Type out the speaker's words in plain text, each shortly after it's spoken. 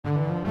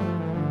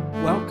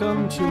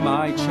Welcome to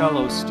my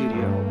cello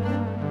studio.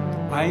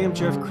 I am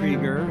Jeff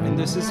Krieger, and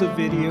this is a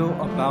video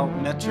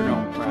about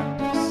metronome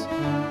practice.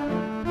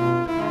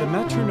 The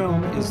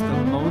metronome is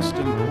the most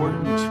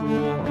important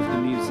tool of the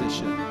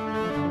musician.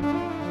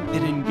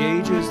 It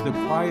engages the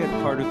quiet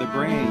part of the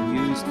brain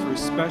used for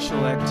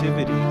special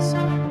activities,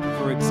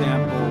 for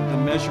example,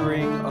 the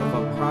measuring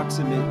of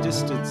approximate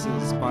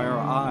distances by our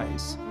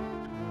eyes.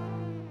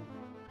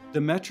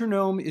 The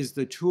metronome is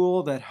the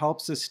tool that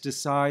helps us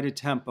decide a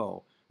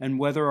tempo and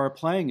whether our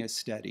playing is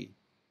steady.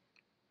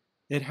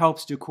 It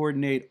helps to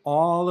coordinate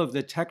all of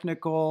the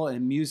technical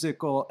and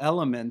musical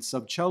elements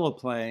of cello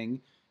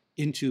playing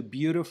into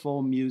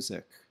beautiful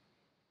music.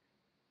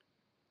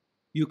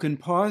 You can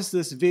pause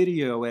this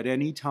video at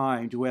any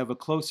time to have a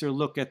closer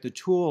look at the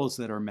tools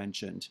that are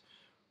mentioned,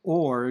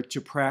 or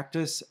to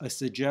practice a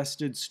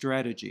suggested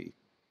strategy.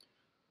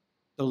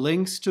 The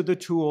links to the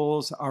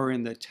tools are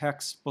in the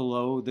text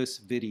below this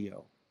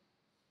video.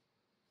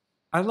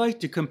 I like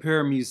to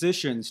compare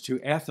musicians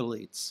to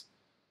athletes.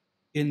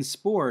 In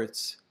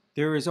sports,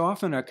 there is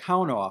often a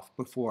count-off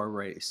before a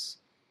race.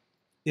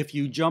 If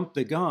you jump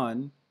the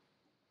gun,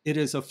 it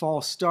is a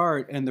false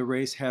start and the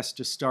race has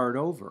to start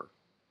over.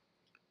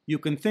 You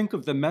can think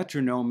of the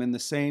metronome in the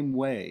same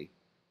way.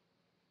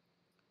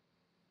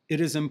 It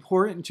is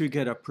important to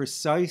get a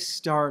precise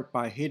start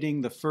by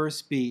hitting the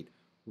first beat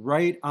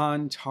right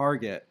on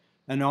target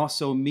and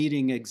also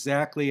meeting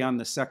exactly on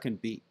the second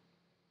beat.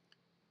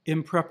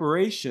 In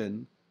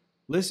preparation,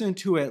 listen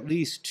to at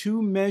least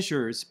 2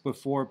 measures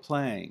before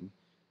playing,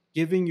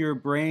 giving your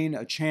brain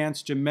a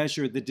chance to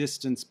measure the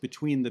distance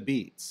between the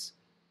beats.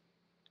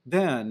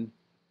 Then,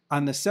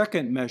 on the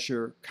second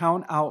measure,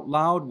 count out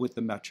loud with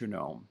the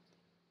metronome.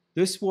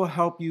 This will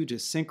help you to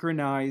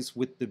synchronize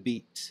with the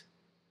beat.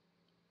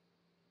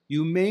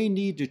 You may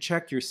need to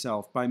check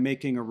yourself by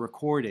making a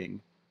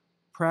recording.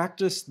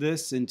 Practice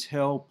this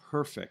until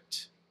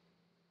perfect.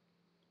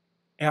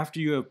 After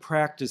you have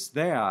practiced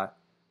that,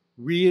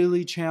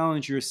 really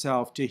challenge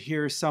yourself to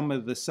hear some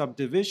of the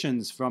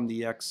subdivisions from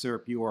the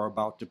excerpt you are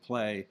about to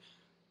play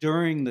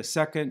during the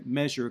second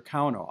measure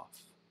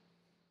count-off.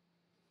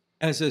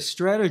 As a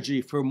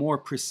strategy for more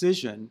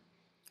precision,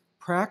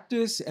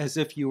 practice as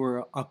if you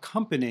were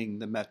accompanying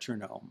the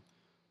metronome,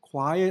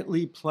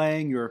 quietly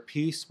playing your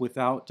piece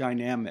without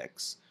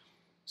dynamics,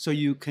 so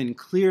you can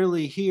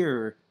clearly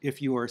hear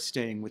if you are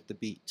staying with the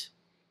beat.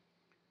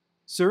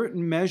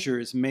 Certain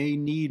measures may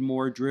need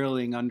more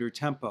drilling under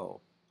tempo.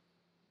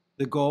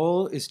 The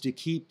goal is to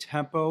keep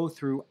tempo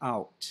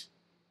throughout.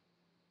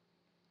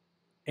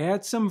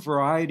 Add some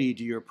variety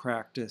to your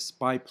practice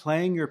by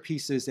playing your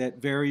pieces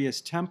at various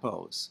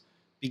tempos,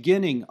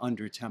 beginning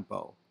under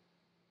tempo.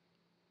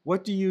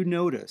 What do you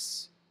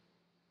notice?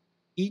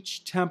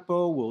 Each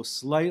tempo will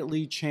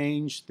slightly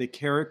change the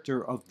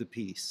character of the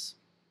piece.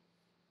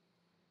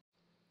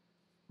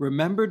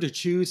 Remember to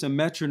choose a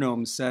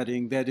metronome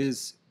setting that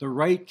is the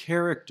right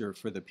character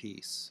for the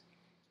piece.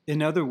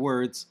 In other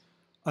words,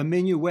 a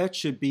minuet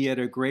should be at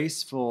a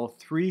graceful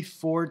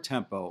 3/4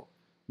 tempo,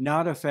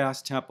 not a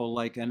fast tempo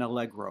like an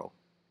allegro.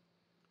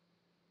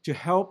 To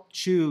help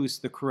choose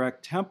the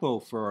correct tempo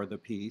for the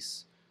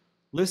piece,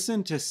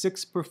 listen to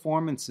 6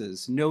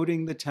 performances,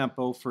 noting the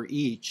tempo for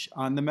each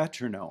on the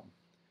metronome.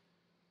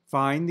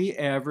 Find the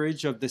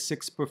average of the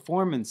 6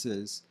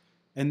 performances,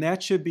 and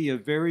that should be a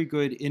very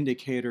good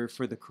indicator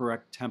for the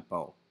correct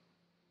tempo.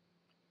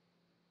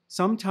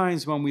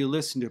 Sometimes when we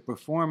listen to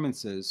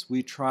performances,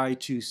 we try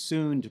too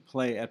soon to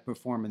play at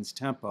performance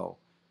tempo.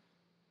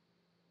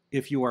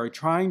 If you are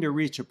trying to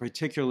reach a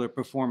particular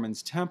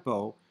performance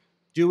tempo,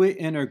 do it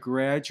in a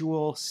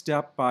gradual,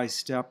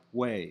 step-by-step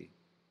way.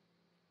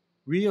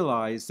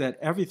 Realize that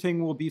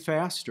everything will be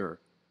faster.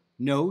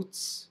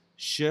 Notes,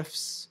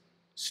 shifts,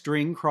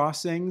 string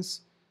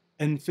crossings,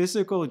 and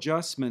physical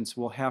adjustments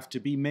will have to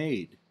be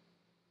made.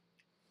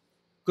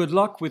 Good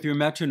luck with your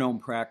metronome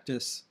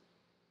practice.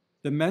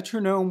 The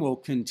metronome will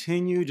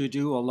continue to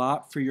do a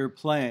lot for your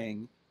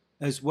playing,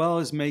 as well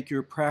as make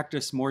your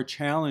practice more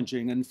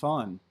challenging and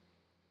fun.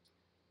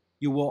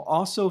 You will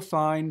also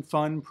find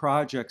fun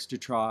projects to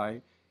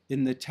try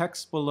in the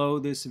text below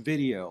this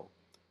video,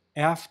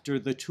 after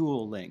the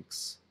tool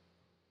links.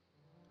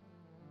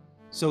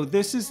 So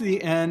this is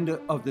the end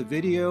of the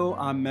video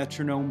on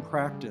metronome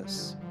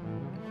practice.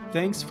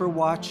 Thanks for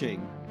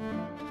watching.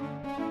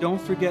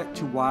 Don't forget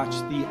to watch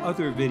the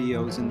other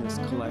videos in this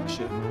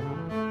collection,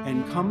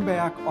 and come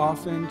back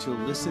often to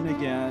listen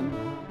again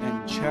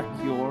and check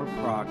your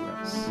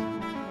progress.